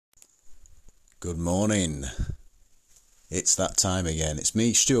Good morning. It's that time again. It's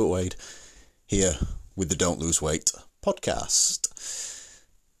me, Stuart Wade, here with the Don't Lose Weight podcast.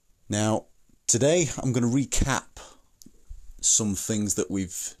 Now, today I'm going to recap some things that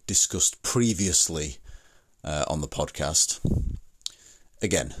we've discussed previously on the podcast.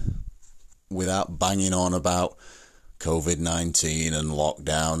 Again, without banging on about COVID-19 and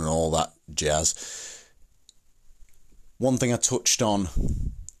lockdown and all that jazz. One thing I touched on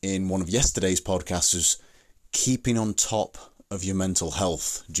in one of yesterday's podcasts is keeping on top of your mental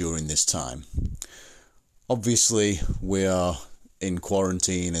health during this time. Obviously, we are in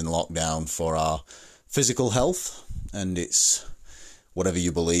quarantine and lockdown for our physical health, and it's whatever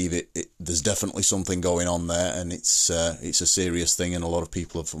you believe, there's definitely something going on there, and it's a serious thing, and a lot of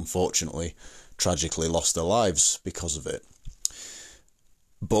people have unfortunately, tragically lost their lives because of it.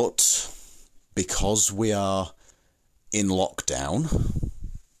 But because we are in lockdown,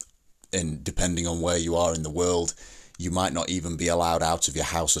 and depending on where you are in the world, you might not even be allowed out of your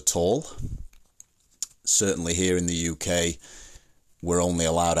house at all. Certainly here in the UK, we're only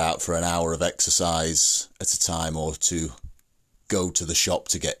allowed out for an hour of exercise at a time, or to go to the shop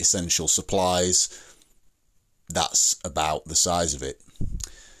to get essential supplies. That's about the size of it.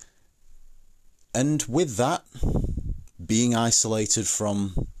 And with that, being isolated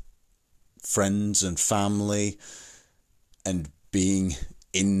from friends and family and being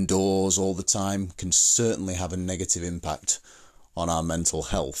indoors all the time can certainly have a negative impact on our mental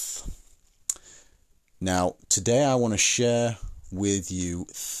health. Now, today I want to share with you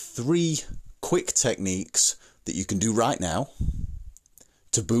 3 quick techniques that you can do right now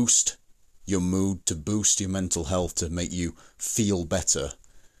to boost your mood, to boost your mental health, to make you feel better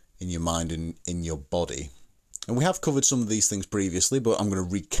in your mind and in your body. And we have covered some of these things previously, but I'm going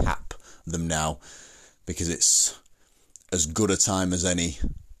to recap them now because it's as good a time as any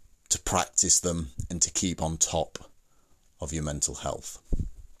to practice them and to keep on top of your mental health.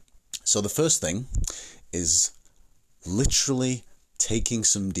 So the first thing is literally taking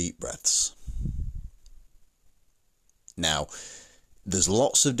some deep breaths. Now, there's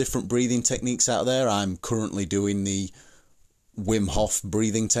lots of different breathing techniques out there. I'm currently doing the Wim Hof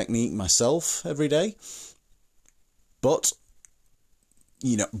breathing technique myself every day. But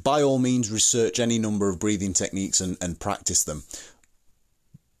by all means, research any number of breathing techniques and practice them.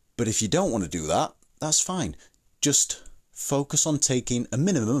 But if you don't want to do that, that's fine. Just focus on taking a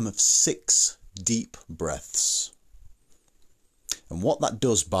minimum of 6 deep breaths. And what that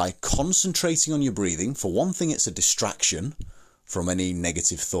does, by concentrating on your breathing, for one thing, it's a distraction from any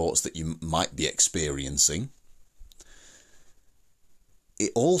negative thoughts that you might be experiencing.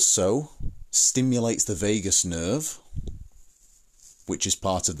 It also stimulates the vagus nerve, which is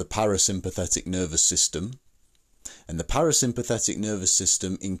part of the parasympathetic nervous system. And the parasympathetic nervous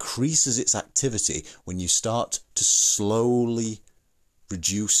system increases its activity when you start to slowly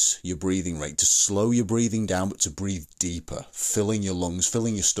reduce your breathing rate, to slow your breathing down, but to breathe deeper, filling your lungs,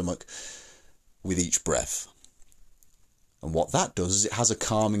 filling your stomach with each breath. And what that does is it has a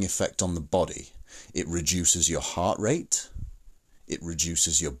calming effect on the body. It reduces your heart rate. It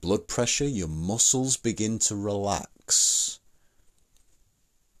reduces your blood pressure. Your muscles begin to relax.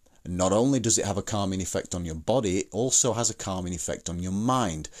 And not only does it have a calming effect on your body, it also has a calming effect on your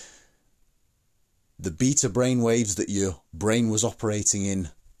mind. The beta brain waves that your brain was operating in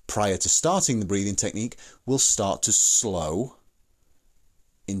prior to starting the breathing technique will start to slow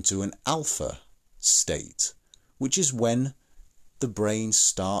into an alpha state, which is when the brain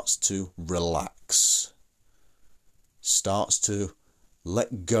starts to relax, starts to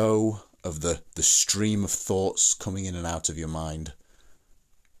let go of the stream of thoughts coming in and out of your mind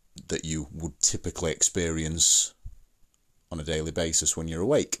that you would typically experience on a daily basis when you're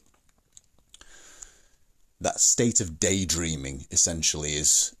awake. That state of daydreaming essentially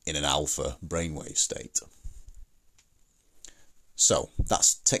is in an alpha brainwave state. So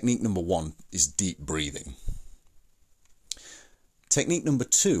that's technique number 1, is deep breathing. Technique number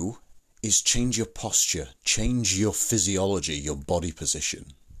 2 is change your posture, change your physiology, your body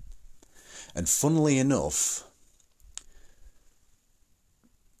position. And funnily enough,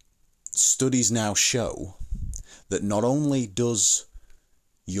 studies now show that not only does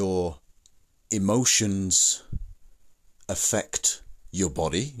your emotions affect your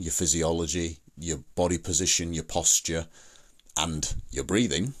body, your physiology, your body position, your posture, and your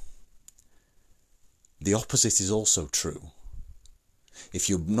breathing, the opposite is also true. If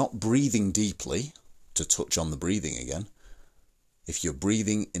you're not breathing deeply, to touch on the breathing again, if you're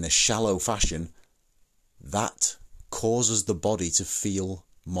breathing in a shallow fashion, that causes the body to feel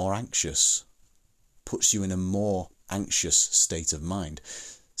more anxious, puts you in a more anxious state of mind.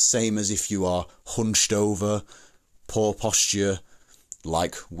 same as if you are hunched over, poor posture,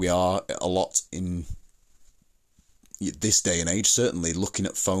 like we are a lot in this day and age, certainly looking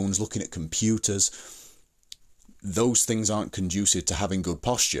at phones, looking at computers. Those things aren't conducive to having good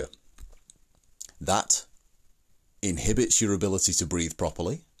posture. That inhibits your ability to breathe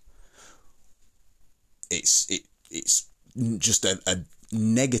properly. It's just a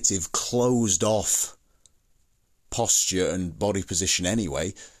negative, closed off posture and body position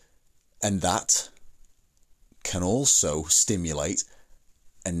anyway, and that can also stimulate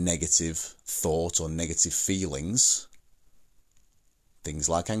a negative thought or negative feelings, things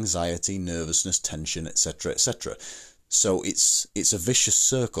like anxiety, nervousness, tension, etc., etc. So it's a vicious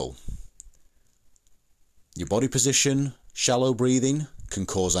circle. Your body position, shallow breathing can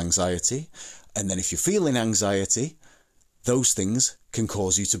cause anxiety, and then if you're feeling anxiety, those things can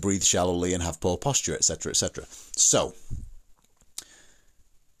cause you to breathe shallowly and have poor posture, etc., etc. So,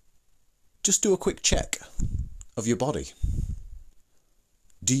 just do a quick check of your body.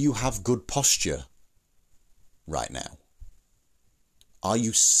 Do you have good posture right now? Are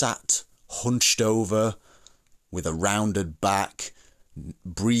you sat hunched over with a rounded back,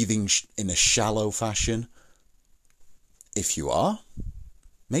 breathing in a shallow fashion? If you are,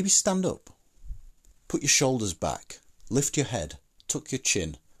 maybe stand up. Put your shoulders back. Lift your head. Tuck your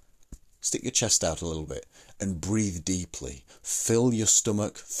chin. Stick your chest out a little bit and breathe deeply. Fill your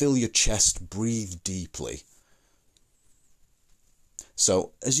stomach, fill your chest, breathe deeply.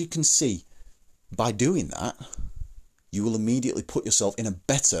 So, as you can see, by doing that, you will immediately put yourself in a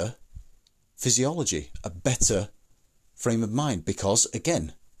better physiology, a better frame of mind. Because,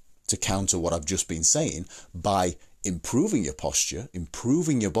 again, to counter what I've just been saying, by improving your posture,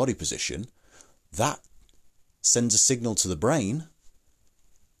 improving your body position, that sends a signal to the brain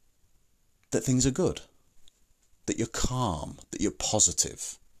that things are good, that you're calm, that you're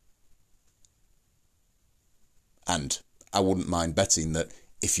positive. And I wouldn't mind betting that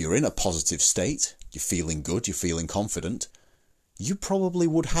if you're in a positive state, you're feeling good, you're feeling confident, you probably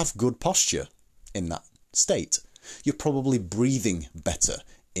would have good posture in that state. You're probably breathing better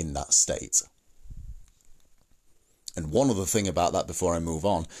in that state. And one other thing about that before I move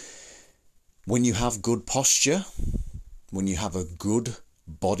on, when you have good posture, when you have a good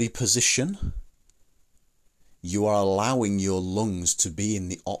body position, you are allowing your lungs to be in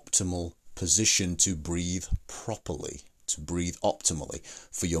the optimal position to breathe properly, to breathe optimally.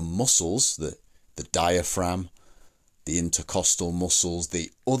 For your muscles, the diaphragm, the intercostal muscles,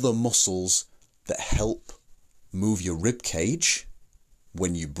 the other muscles that help move your rib cage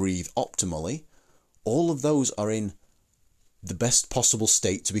when you breathe optimally, all of those are in the best possible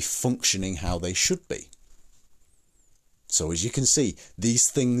state to be functioning how they should be. So as you can see, these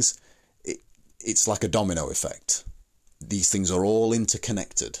things, it's like a domino effect. These things are all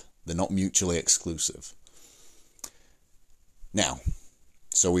interconnected. They're not mutually exclusive. Now,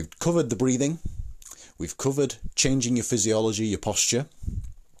 so we've covered the breathing. We've covered changing your physiology, your posture.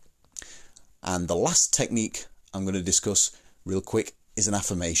 And the last technique I'm going to discuss real quick is an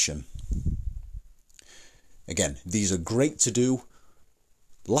affirmation. Again, these are great to do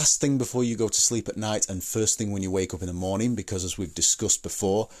last thing before you go to sleep at night and first thing when you wake up in the morning, because as we've discussed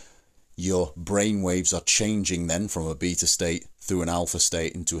before, your brain waves are changing then from a beta state through an alpha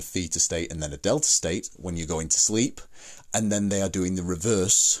state into a theta state and then a delta state when you're going to sleep, and then they are doing the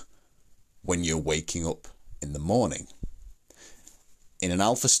reverse when you're waking up in the morning. In an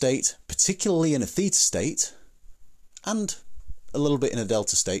alpha state, particularly in a theta state, and a little bit in a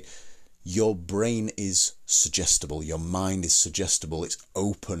delta state, your brain is suggestible, your mind is suggestible, it's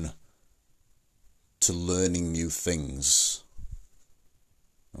open to learning new things.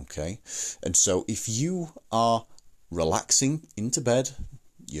 Okay? And so if you are relaxing into bed,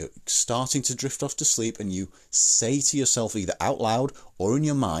 you're starting to drift off to sleep, and you say to yourself either out loud or in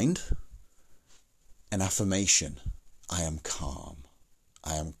your mind an affirmation: I am calm,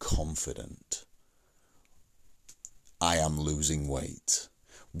 I am confident, I am losing weight.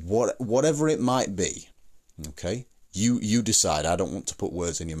 Whatever it might be, okay? You decide. I don't want to put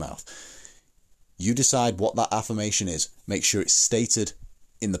words in your mouth. You decide what that affirmation is. Make sure it's stated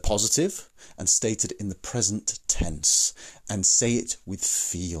in the positive and stated in the present tense, and say it with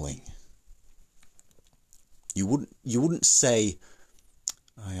feeling. You wouldn't say,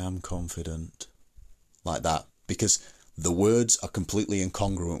 I am confident, like that, because the words are completely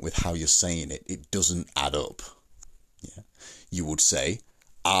incongruent with how you're saying it. It doesn't add up. Yeah. You would say,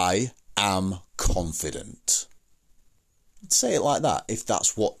 I am confident. Say it like that if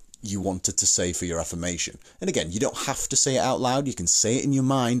that's what you wanted to say for your affirmation. And again, you don't have to say it out loud. You can say it in your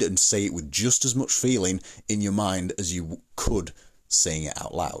mind and say it with just as much feeling in your mind as you could saying it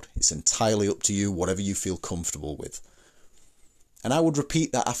out loud. It's entirely up to you, whatever you feel comfortable with. And I would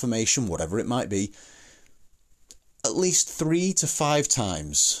repeat that affirmation, whatever it might be, at least 3 to 5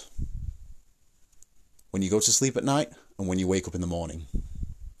 times when you go to sleep at night and when you wake up in the morning.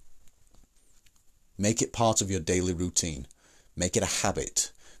 Make it part of your daily routine. Make it a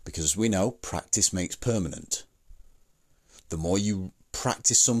habit, because as we know, practice makes permanent. The more you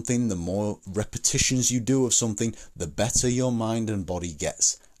practice something, the more repetitions you do of something, the better your mind and body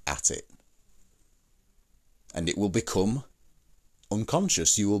gets at it. And it will become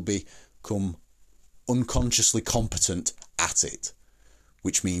unconscious. You will become unconsciously competent at it,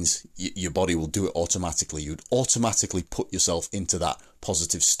 which means your body will do it automatically. You'd automatically put yourself into that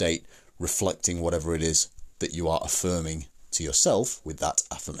positive state, reflecting whatever it is that you are affirming to yourself with that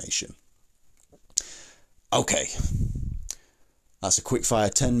affirmation. Okay, that's a quick-fire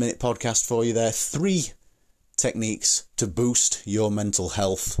 10-minute podcast for you there. 3 techniques to boost your mental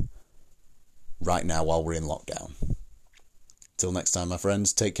health right now while we're in lockdown. Till next time, my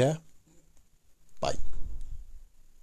friends, take care.